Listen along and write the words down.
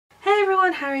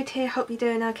everyone, Harriet here, hope you're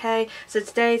doing okay. So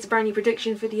today's a brand new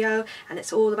prediction video and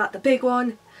it's all about the big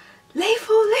one,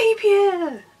 Lethal Leap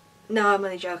Year! No, I'm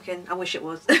only joking, I wish it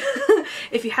was.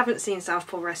 If you haven't seen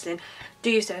Southpaw Wrestling, do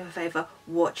yourself a favour,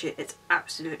 watch it, it's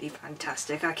absolutely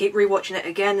fantastic. I keep rewatching it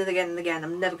again and again and again,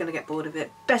 I'm never going to get bored of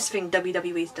it. Best thing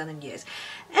WWE's done in years.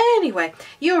 Anyway,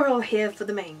 you're all here for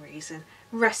the main reason,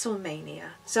 WrestleMania.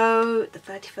 So, the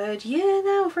 33rd year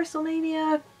now of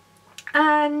WrestleMania.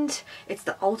 And it's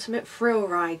the ultimate thrill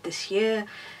ride this year,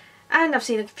 and I've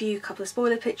seen a couple of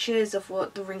spoiler pictures of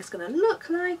what the ring's gonna look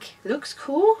like. Looks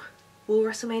cool. Will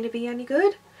WrestleMania be any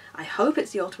good? I hope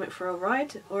it's the ultimate thrill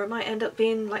ride, or it might end up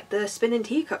being like the spinning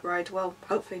teacup ride. Well,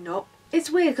 hopefully not. It's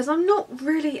weird because I'm not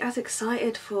really as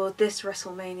excited for this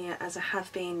WrestleMania as I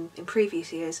have been in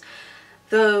previous years,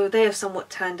 though they have somewhat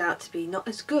turned out to be not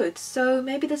as good. So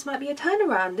maybe this might be a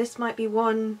turnaround. This might be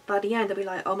one by the end I'll be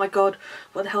like, oh my god,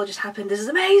 what the hell just happened? This is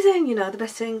amazing, you know, the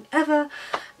best thing ever.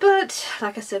 But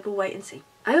like I said, we'll wait and see.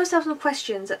 I also have some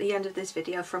questions at the end of this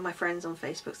video from my friends on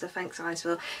Facebook, so thanks guys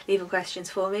for leaving questions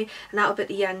for me, and that'll be at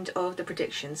the end of the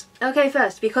predictions. Okay,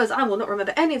 first, because I will not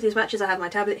remember any of these matches, I have my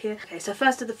tablet here. Okay, so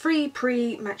first of the three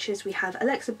pre-matches we have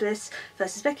Alexa Bliss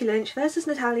versus Becky Lynch versus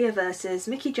Natalya versus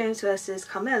Mickie James versus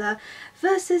Carmella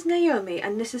versus Naomi,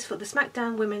 and this is for the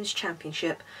SmackDown Women's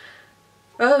Championship.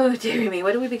 Oh dear me,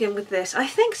 where do we begin with this? I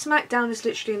think SmackDown is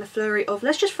literally in a flurry of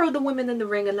let's just throw the women in the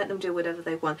ring and let them do whatever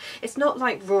they want. It's not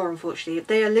like Raw, unfortunately.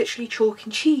 They are literally chalk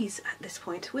and cheese at this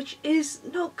point, which is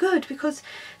not good because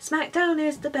SmackDown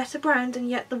is the better brand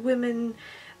and yet the women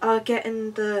are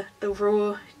getting the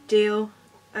Raw deal.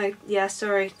 Yeah,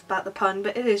 sorry about the pun,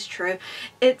 but it is true.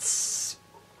 It's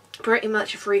pretty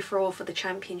much a free-for-all for the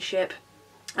championship.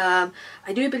 I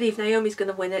do believe Naomi's going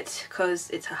to win it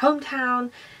because it's her hometown.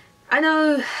 I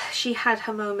know she had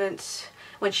her moment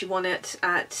when she won it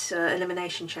at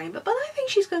Elimination Chamber, but I think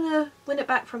she's going to win it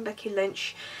back from Becky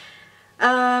Lynch.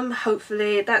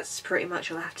 Hopefully. That's pretty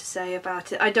much all I have to say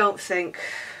about it. I don't think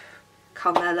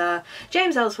Carmella...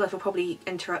 James Ellsworth will probably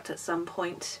interrupt at some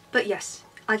point, but yes,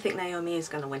 I think Naomi is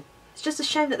going to win. It's just a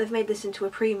shame that they've made this into a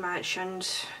pre-match and,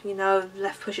 you know,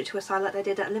 push it to a side like they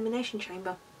did at Elimination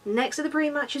Chamber. Next of the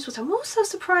pre-matches, which I'm also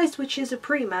surprised which is a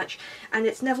pre-match, and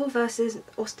it's Neville versus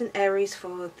Austin Aries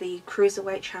for the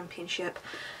Cruiserweight Championship.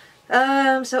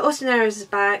 So Austin Aries is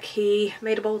back. He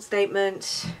made a bold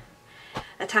statement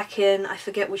attacking, I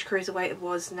forget which Cruiserweight it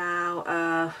was now,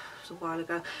 it was a while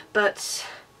ago, but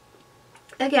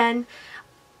again,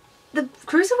 the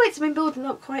Cruiserweights have been building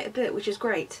up quite a bit, which is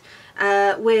great.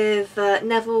 With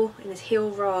Neville in his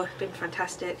heel role, been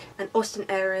fantastic, and Austin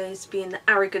Aries being the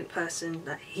arrogant person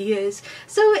that he is.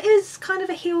 So it is kind of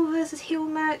a heel versus heel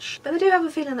match, but I do have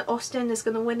a feeling that Austin is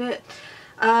going to win it.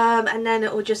 And then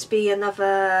it will just be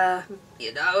another,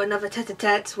 you know, another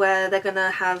tete-a-tete where they're going to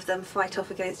have them fight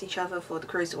off against each other for the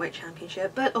Cruiserweight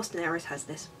Championship, but Austin Aries has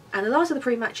this. And the last of the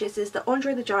pre-matches is the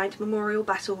Andre the Giant Memorial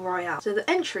Battle Royale. So the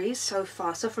entries so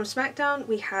far, so from SmackDown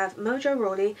we have Mojo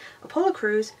Rawley, Apollo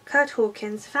Crews, Kurt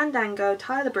Hawkins, Fandango,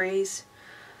 Tyler Breeze,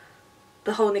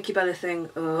 the whole Nikki Bella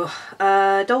thing, ugh.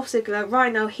 Dolph Ziggler,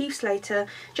 Rhino, Heath Slater,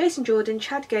 Jason Jordan,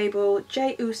 Chad Gable,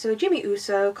 Jey Uso, Jimmy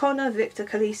Uso, Connor, Victor,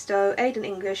 Kalisto, Aiden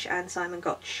English and Simon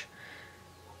Gotch.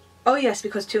 Oh yes,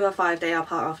 because 205 they are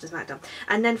part of the SmackDown.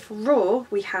 And then for Raw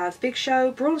we have Big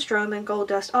Show, Braun Strowman,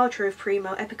 Goldust, R-Truth,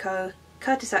 Primo, Epico,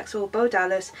 Curtis Axel, Bo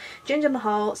Dallas, Jinder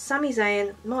Mahal, Sami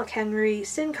Zayn, Mark Henry,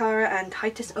 Sin Cara and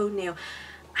Titus O'Neil.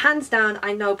 Hands down,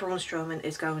 I know Braun Strowman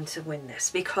is going to win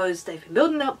this because they've been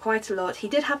building up quite a lot. He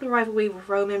did have the rivalry with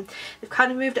Roman. They've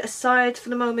kind of moved it aside for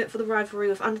the moment for the rivalry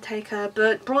with Undertaker,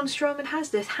 but Braun Strowman has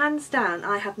this, hands down.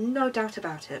 I have no doubt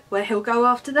about it. Where he'll go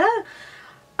after that?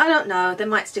 I don't know. They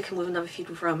might stick him with another feud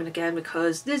with Roman again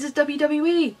because this is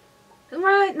WWE.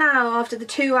 Right now, after the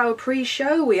 2-hour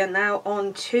pre-show, we are now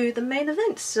on to the main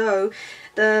event. So,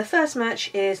 the first match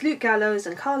is Luke Gallows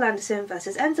and Carl Anderson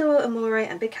versus Enzo Amore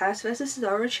and Big Cass versus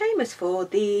Cesaro and Sheamus for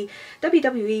the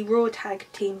WWE Raw Tag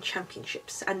Team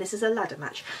Championships. And this is a ladder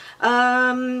match.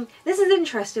 This is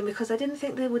interesting because I didn't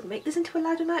think they would make this into a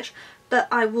ladder match, but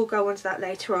I will go on to that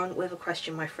later on with a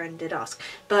question my friend did ask.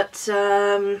 But,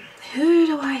 who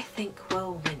do I think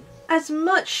will win? As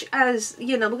much as,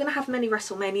 you know, we're going to have many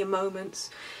WrestleMania moments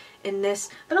in this,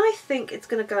 but I think it's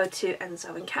going to go to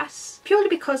Enzo and Cass. Purely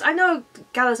because I know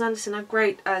Gallows and Anderson are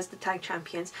great as the tag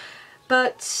champions,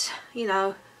 but, you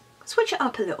know, switch it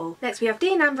up a little. Next we have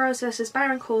Dean Ambrose versus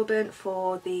Baron Corbin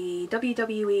for the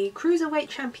WWE Cruiserweight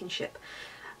Championship.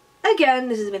 Again,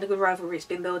 this has been a good rivalry, it's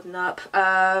been building up.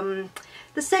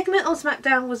 The segment on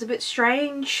SmackDown was a bit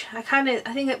strange. I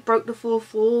think it broke the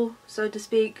fourth wall, so to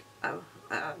speak.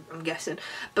 I'm guessing.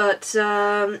 But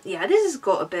yeah, this has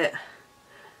got a bit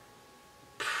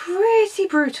pretty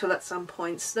brutal at some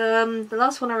points. The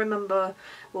last one I remember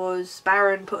was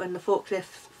Baron putting the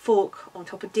fork on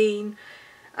top of Dean.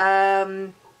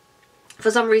 For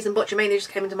some reason Botchamania just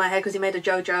came into my head because he made a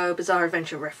JoJo Bizarre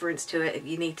Adventure reference to it. If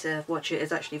you need to watch it,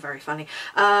 it's actually very funny.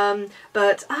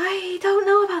 But I don't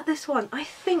know about this one. I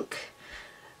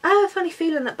have a funny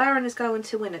feeling that Baron is going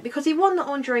to win it because he won the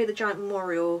Andre the Giant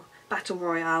Memorial Battle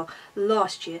Royale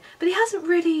last year, but he hasn't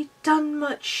really done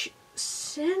much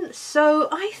since. So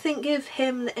I think give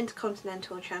him the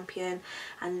Intercontinental Champion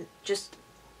and just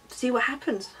see what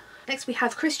happens. Next we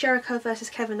have Chris Jericho versus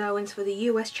Kevin Owens for the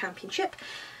US Championship.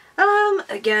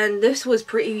 Again, this was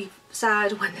pretty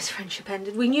sad when this friendship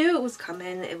ended. We knew it was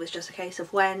coming, it was just a case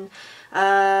of when.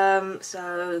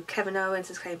 So Kevin Owens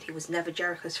has claimed he was never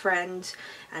Jericho's friend,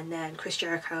 and then Chris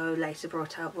Jericho later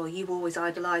brought up, well, you always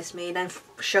idolised me, and then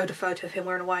showed a photo of him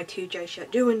wearing a Y2J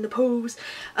shirt doing the pose.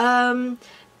 I'm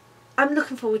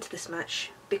looking forward to this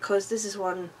match because this is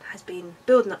one has been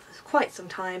building up for quite some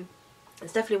time.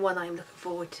 It's definitely one I'm looking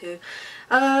forward to.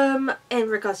 In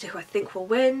regards to who I think will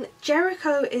win,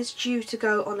 Jericho is due to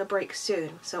go on a break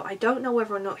soon, so I don't know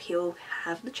whether or not he'll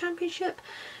have the championship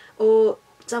or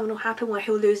something will happen where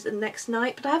he'll lose the next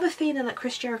night, but I have a feeling that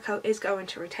Chris Jericho is going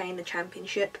to retain the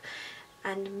championship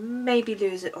and maybe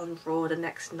lose it on Raw the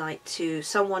next night to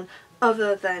someone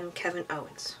other than Kevin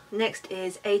Owens. Next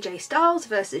is AJ Styles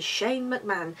versus Shane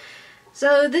McMahon.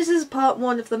 So this is part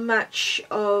one of the match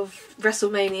of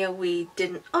WrestleMania we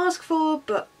didn't ask for,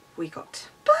 but we got.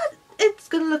 But it's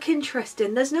going to look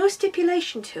interesting. There's no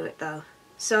stipulation to it though.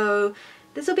 So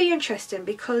this will be interesting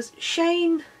because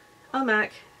Shane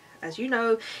O'Mac, as you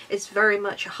know, is very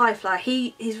much a high flyer.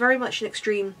 He's very much an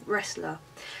extreme wrestler.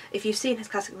 If you've seen his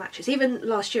classic matches, even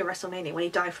last year WrestleMania when he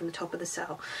dived from the top of the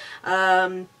cell.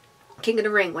 King of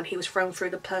the Ring when he was thrown through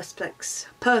the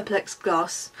perplex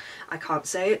glass, I can't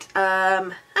say it,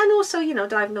 and also, you know,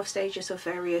 diving off stages of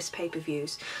various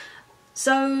pay-per-views.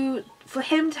 So for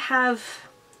him to have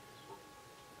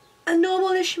a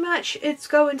normal-ish match, it's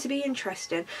going to be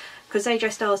interesting, because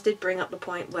AJ Styles did bring up the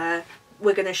point where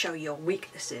we're going to show your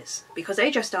weaknesses, because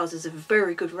AJ Styles is a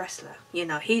very good wrestler. You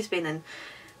know, he's been in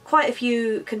quite a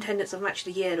few contenders of Match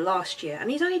of the Year last year,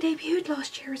 and he's only debuted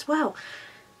last year as well.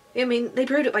 I mean, they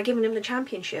proved it by giving him the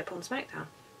championship on SmackDown.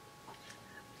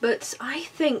 But I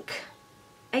think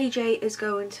AJ is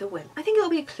going to win. I think it'll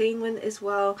be a clean win as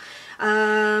well.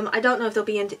 I don't know if there'll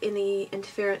be any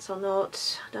interference or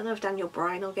not. I don't know if Daniel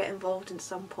Bryan will get involved at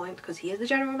some point because he is the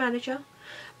general manager.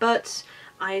 But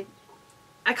I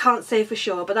can't say for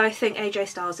sure, but I think AJ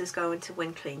Styles is going to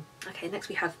win clean. Okay, next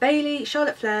we have Bayley,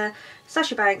 Charlotte Flair,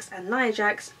 Sasha Banks and Nia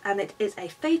Jax, and it is a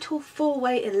fatal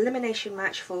four-way elimination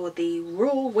match for the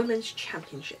Raw Women's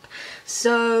Championship.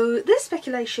 So this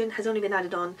speculation has only been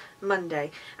added on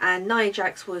Monday, and Nia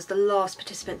Jax was the last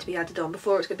participant to be added on.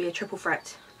 Before it was going to be a triple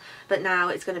threat, but now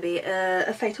it's going to be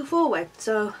a fatal four-way.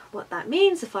 So what that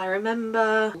means, if I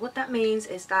remember, what that means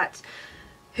is that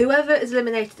whoever is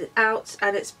eliminated out,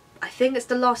 and I think it's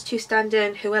the last two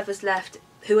standing, whoever's left,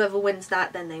 whoever wins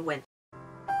that, then they win.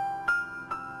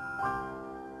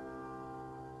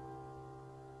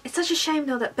 It's such a shame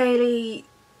though that Bayley,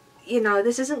 you know,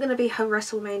 this isn't going to be her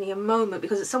WrestleMania moment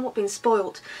because it's somewhat been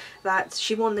spoilt that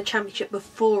she won the championship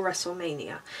before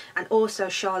WrestleMania, and also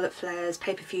Charlotte Flair's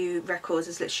pay-per-view records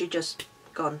is literally just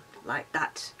gone like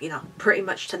that, you know, pretty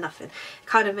much to nothing. It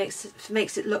kind of makes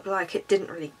it look like it didn't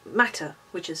really matter,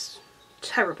 which is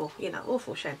terrible, you know,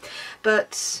 awful shame.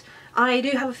 But I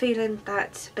do have a feeling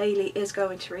that Bayley is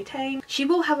going to retain. She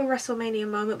will have a WrestleMania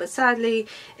moment, but sadly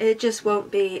it just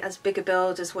won't be as big a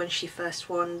build as when she first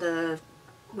won the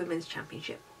Women's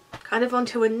Championship. Kind of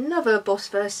onto another boss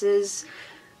versus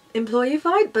employee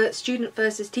fight, but student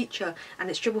versus teacher, and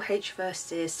it's Triple H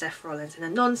versus Seth Rollins in a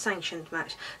non-sanctioned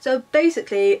match. So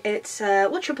basically it's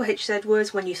what Triple H said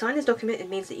was, when you sign this document it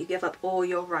means that you give up all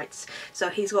your rights. So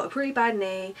he's got a pretty bad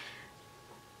knee,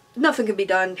 nothing can be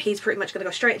done, he's pretty much going to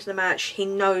go straight into the match. He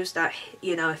knows that,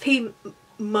 you know, if he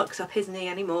mucks up his knee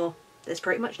anymore, there's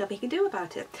pretty much nothing he can do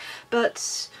about it.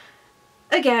 But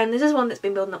again, this is one that's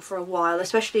been building up for a while,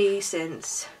 especially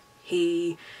since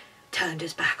he turned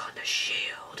his back on the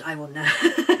Shield. I will know.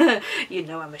 You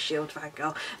know I'm a Shield fan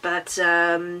girl. But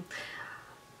let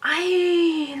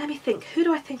me think, who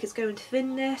do I think is going to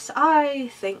win this?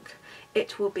 I think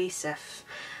it will be Seth.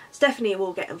 Stephanie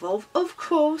will get involved, of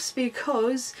course,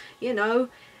 because, you know,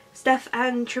 Steph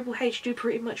and Triple H do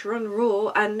pretty much run Raw,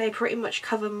 and they pretty much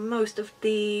cover most of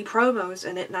the promos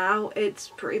in it now. It's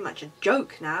pretty much a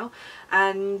joke now,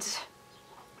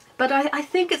 but I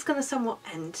think it's going to somewhat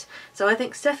end. So I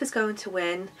think Steph is going to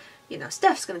win. You know,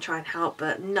 Steph's going to try and help,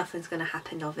 but nothing's going to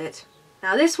happen of it.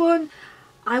 Now this one,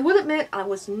 I will admit I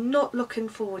was not looking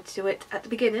forward to it at the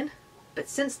beginning, but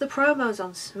since the promos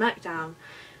on SmackDown,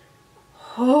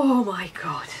 oh my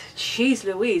god, jeez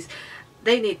Louise,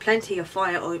 they need plenty of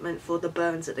fire ointment for the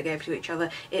burns that they gave to each other.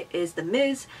 It is The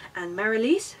Miz and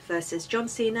Maryse versus John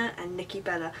Cena and Nikki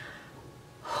Bella.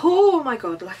 Oh my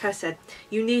god, like I said,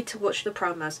 you need to watch the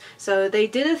promos. So they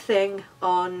did a thing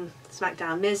on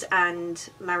SmackDown, Miz and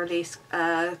Maryse,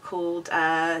 called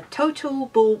Total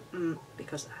Bull...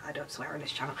 because I don't swear on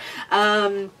this channel.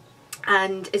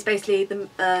 And it's basically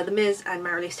the Miz and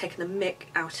Maryse taking the mick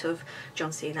out of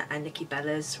John Cena and Nikki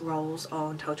Bella's roles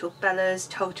on Total Bellas,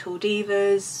 Total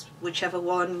Divas, whichever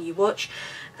one you watch,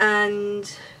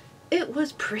 and it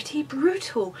was pretty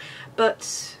brutal.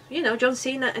 But you know, John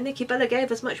Cena and Nikki Bella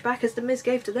gave as much back as the Miz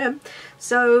gave to them.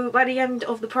 So by the end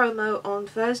of the promo on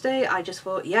Thursday, I just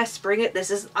thought, yes, bring it.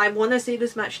 I want to see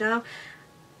this match now.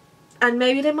 And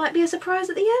maybe there might be a surprise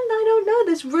at the end, I don't know.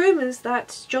 There's rumours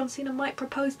that John Cena might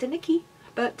propose to Nikki,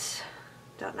 but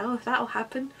don't know if that'll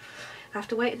happen. I have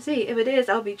to wait and see. If it is,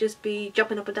 I'll just be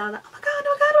jumping up and down like, oh my god,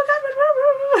 oh my god,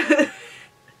 oh my god.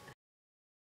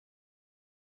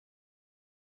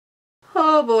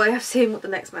 Oh boy, I've seen what the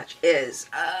next match is.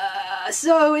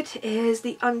 So it is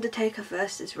The Undertaker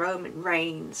versus Roman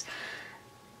Reigns.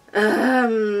 Where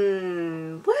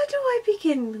do I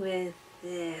begin with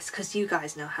this? Because you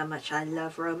guys know how much I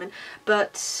love Roman,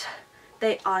 but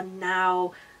they are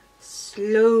now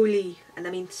slowly, and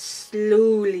I mean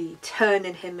slowly,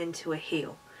 turning him into a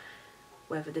heel.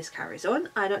 Whether this carries on,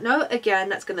 I don't know. Again,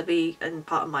 that's going to be in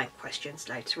part of my questions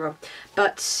later on.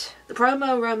 But the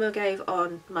promo Romo gave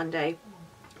on Monday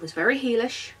was very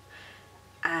heelish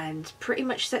and pretty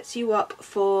much sets you up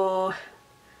for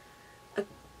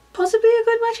possibly a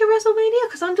good match at WrestleMania,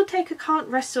 because Undertaker can't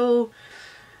wrestle.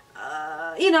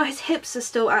 You know, his hips are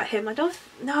still at him. I don't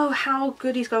know how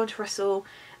good he's going to wrestle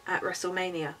at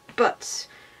WrestleMania, but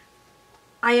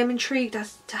I am intrigued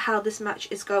as to how this match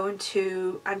is going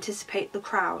to anticipate the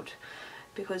crowd,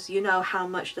 because you know how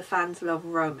much the fans love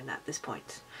Roman at this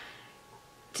point.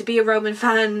 To be a Roman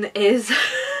fan is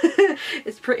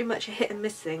is pretty much a hit and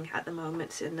miss thing at the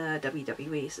moment in the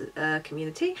WWE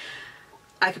community.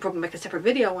 I could probably make a separate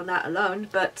video on that alone,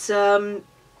 but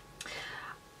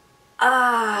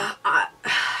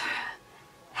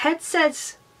head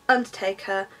says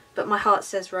Undertaker, but my heart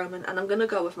says Roman, and I'm gonna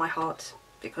go with my heart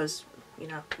because, you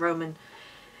know, Roman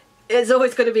is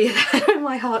always going to be there in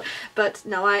my heart. But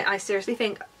no, I seriously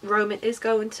think Roman is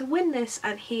going to win this,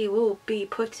 and he will be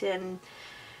putting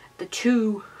the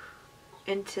 2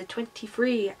 into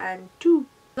 23 and 2.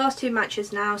 Last 2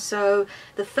 matches now. So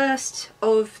the first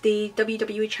of the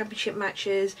WWE Championship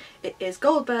matches, it is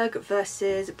Goldberg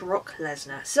versus Brock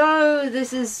Lesnar. So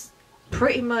this is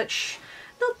pretty much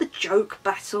not the joke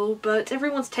battle, but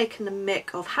everyone's taken the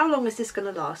mick of how long is this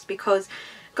going to last, because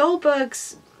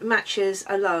Goldberg's matches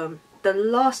alone, the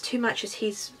last 2 matches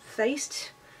he's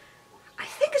faced, I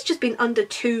think it's just been under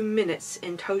 2 minutes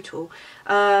in total.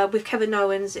 With Kevin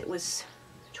Owens it was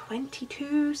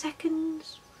 22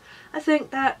 seconds. I think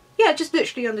that, yeah, just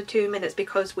literally under 2 minutes,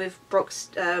 because with Brock's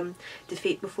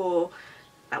defeat before,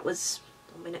 that was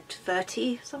 1 minute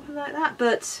 30, something like that.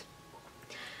 But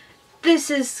this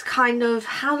is kind of,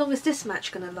 how long is this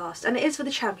match going to last? And it is for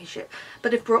the championship.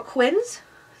 But if Brock wins,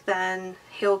 then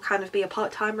he'll kind of be a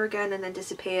part-timer again and then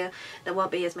disappear. There won't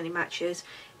be as many matches.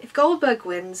 If Goldberg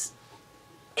wins,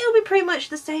 it'll be pretty much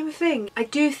the same thing. I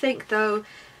do think, though,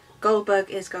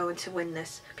 Goldberg is going to win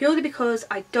this, purely because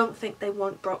I don't think they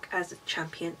want Brock as a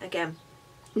champion again.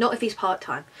 Not if he's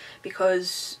part-time,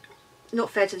 because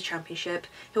not fair to the championship.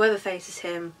 Whoever faces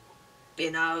him, you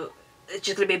know, it's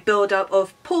just going to be a build-up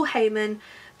of Paul Heyman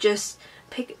just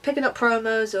picking up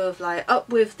promos of like, up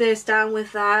with this, down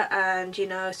with that, and you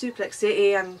know, Suplex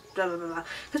City and blah blah blah.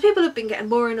 Because people have been getting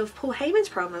boring of Paul Heyman's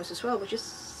promos as well, which is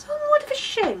somewhat of a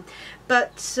shame.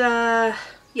 But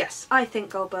yes, I think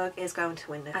Goldberg is going to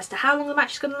win this. As to how long the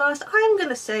match is going to last, I'm going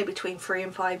to say between 3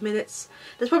 and 5 minutes.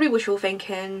 That's probably wishful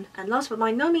thinking. And last but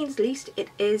by no means least, it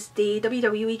is the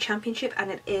WWE Championship,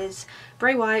 and it is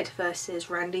Bray Wyatt versus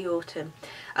Randy Orton.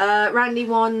 Randy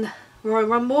won Royal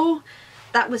Rumble.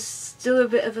 That was still a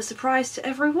bit of a surprise to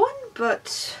everyone,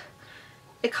 but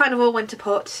it kind of all went to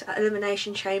pot at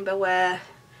Elimination Chamber, where,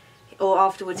 or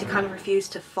afterwards, he kind of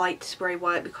refused to fight Bray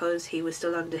Wyatt because he was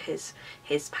still under his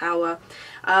power.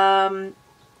 But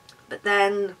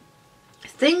then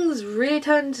things really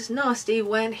turned nasty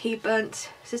when he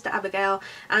burnt Sister Abigail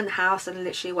and the house and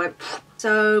literally went.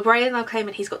 So Bray now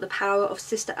claiming he's got the power of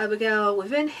Sister Abigail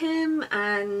within him,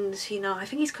 and you know, I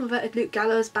think he's converted Luke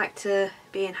Gallows back to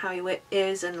being how he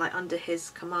is and like under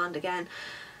his command again.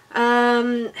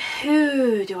 Who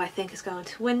Who do I think is going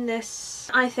to win this?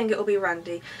 I think it will be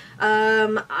Randy.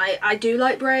 I do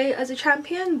like Bray as a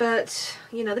champion, but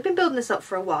you know, they've been building this up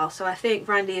for a while, so I think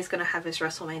Randy is going to have his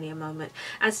WrestleMania moment.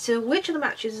 As to which of the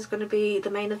matches is going to be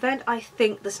the main event, I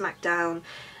think the SmackDown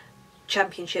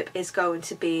Championship is going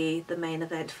to be the main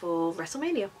event for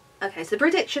WrestleMania. Okay, so the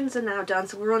predictions are now done,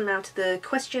 so we're on now to the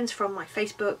questions from my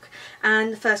Facebook,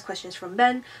 and the first question is from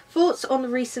Ben. Thoughts on the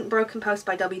recent broken post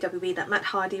by WWE that Matt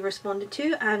Hardy responded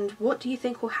to, and what do you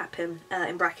think will happen,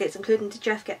 in brackets, including did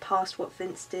Jeff get past what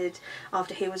Vince did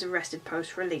after he was arrested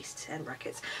post-released, in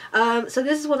brackets. So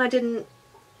this is what I didn't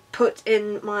put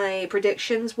in my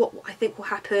predictions, what I think will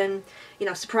happen, you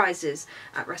know, surprises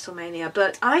at WrestleMania.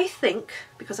 But I think,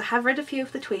 because I have read a few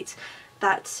of the tweets,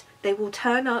 that they will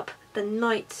turn up the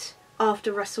night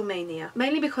after WrestleMania,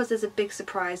 mainly because there's a big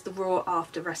surprise, the Raw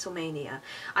after WrestleMania.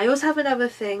 I also have another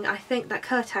thing. I think that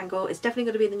Kurt Angle is definitely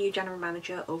going to be the new general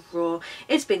manager of Raw.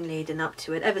 It's been leading up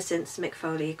to it ever since Mick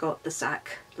Foley got the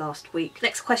sack last week.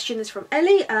 Next question is from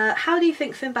Ellie. How do you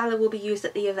think Finn Balor will be used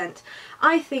at the event?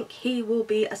 I think he will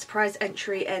be a surprise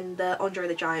entry in the Andre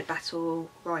the Giant Battle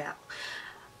Royale.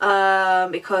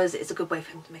 Because it's a good way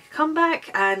for him to make a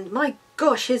comeback, and my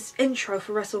gosh, his intro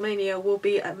for WrestleMania will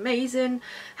be amazing.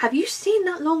 Have you seen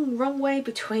that long runway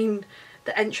between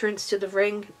the entrance to the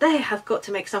ring? They have got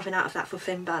to make something out of that for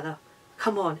Finn Balor.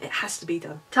 Come on, it has to be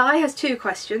done. Ty has two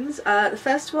questions. The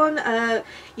first one,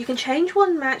 you can change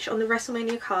one match on the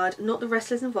WrestleMania card, not the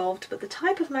wrestlers involved, but the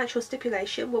type of match or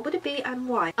stipulation, what would it be and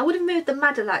why? I would have moved the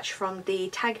ladder match from the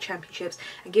tag championships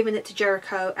and given it to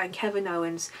Jericho and Kevin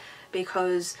Owens,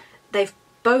 because they've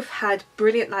both had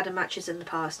brilliant ladder matches in the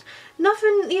past.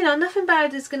 Nothing, you know, nothing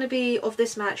bad is going to be of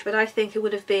this match, but I think it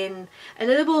would have been a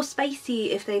little more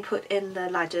spacey if they put in the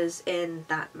ladders in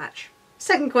that match.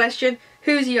 Second question,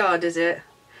 whose yard is it?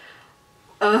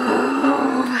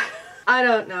 Oh, I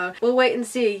don't know. We'll wait and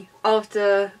see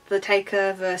after the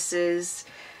Taker versus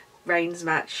Reigns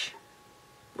match.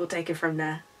 We'll take it from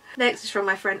there. Next is from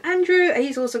my friend Andrew.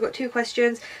 He's also got two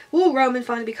questions. Will Roman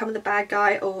finally become the bad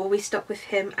guy, or will we stuck with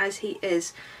him as he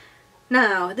is?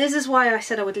 Now, this is why I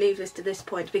said I would leave this to this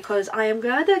point, because I am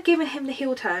glad they're giving him the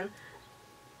heel turn,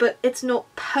 but it's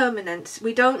not permanent.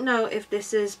 We don't know if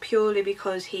this is purely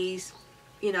because he's,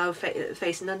 you know,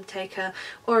 facing Undertaker,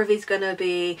 or if he's gonna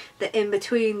be the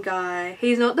in-between guy.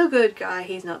 He's not the good guy,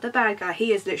 he's not the bad guy,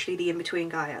 he is literally the in-between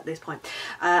guy at this point.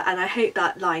 And I hate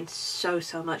that line so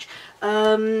much.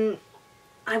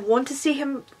 I want to see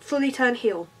him fully turn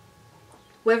heel.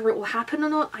 Whether it will happen or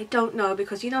not, I don't know,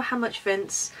 because you know how much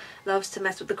Vince loves to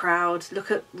mess with the crowd. Look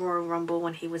at Royal Rumble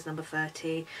when he was number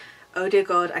 30. Oh dear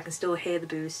God, I can still hear the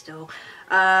boos still.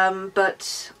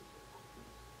 But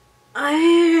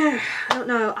I don't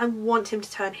know. I want him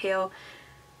to turn heel.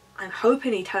 I'm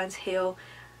hoping he turns heel.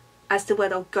 As to where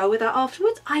they'll go with that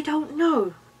afterwards, I don't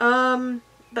know.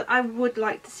 But I would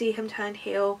like to see him turn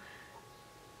heel.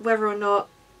 Whether or not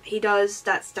he does,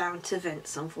 that's down to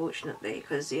Vince, unfortunately,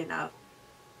 because, you know,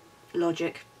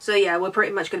 logic. So yeah, we're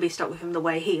pretty much going to be stuck with him the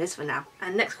way he is for now.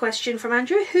 And next question from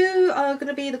Andrew. Who are going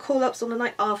to be the call-ups on the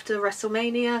night after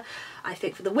WrestleMania? I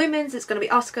think for the women's it's going to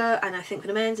be Asuka, and I think for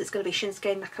the men's it's going to be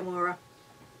Shinsuke Nakamura.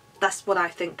 That's what I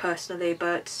think personally,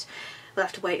 but we'll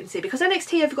have to wait and see. Because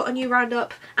NXT have got a new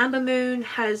roundup. Amber Moon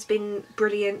has been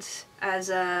brilliant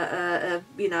as a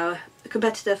you know, a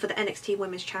competitor for the NXT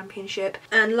Women's Championship.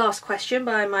 And last question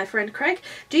by my friend Craig.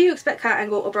 Do you expect Kurt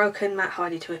Angle or broken Matt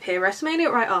Hardy to appear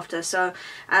WrestleMania right after? So,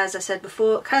 as I said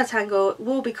before, Kurt Angle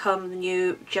will become the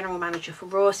new general manager for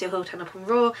Raw, so he'll turn up on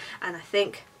Raw, and I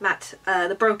think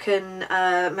the broken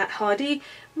Matt Hardy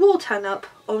will turn up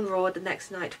on Raw the next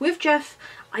night. With Jeff,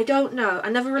 I don't know. I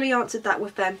never really answered that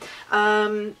with Ben.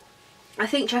 I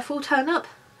think Jeff will turn up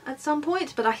at some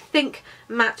point, but I think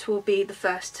Matt will be the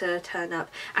first to turn up,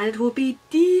 and it will be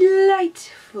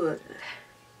delightful.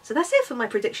 So that's it for my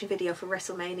prediction video for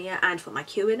WrestleMania and for my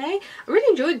Q&A. I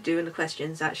really enjoyed doing the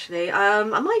questions, actually. I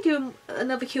might do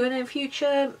another Q&A in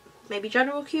future, maybe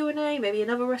general Q&A, maybe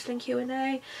another wrestling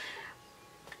Q&A.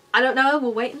 I don't know,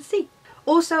 we'll wait and see.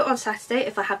 Also on Saturday,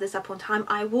 if I have this up on time,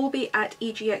 I will be at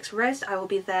EGX Res. I will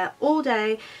be there all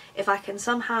day if I can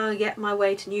somehow get my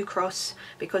way to New Cross,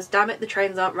 because damn it, the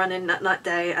trains aren't running that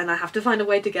day and I have to find a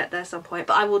way to get there at some point.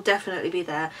 But I will definitely be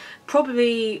there,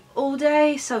 probably all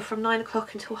day, so from 9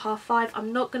 o'clock until 5:30.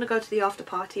 I'm not going to go to the after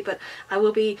party, but I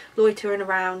will be loitering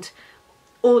around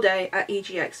all day at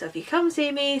EGX. So if you come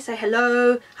see me, say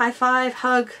hello, high five,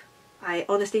 hug, I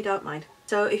honestly don't mind.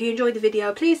 So if you enjoyed the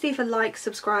video, please leave a like,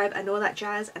 subscribe and all that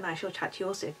jazz, and I shall chat to you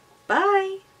all soon.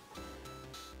 Bye!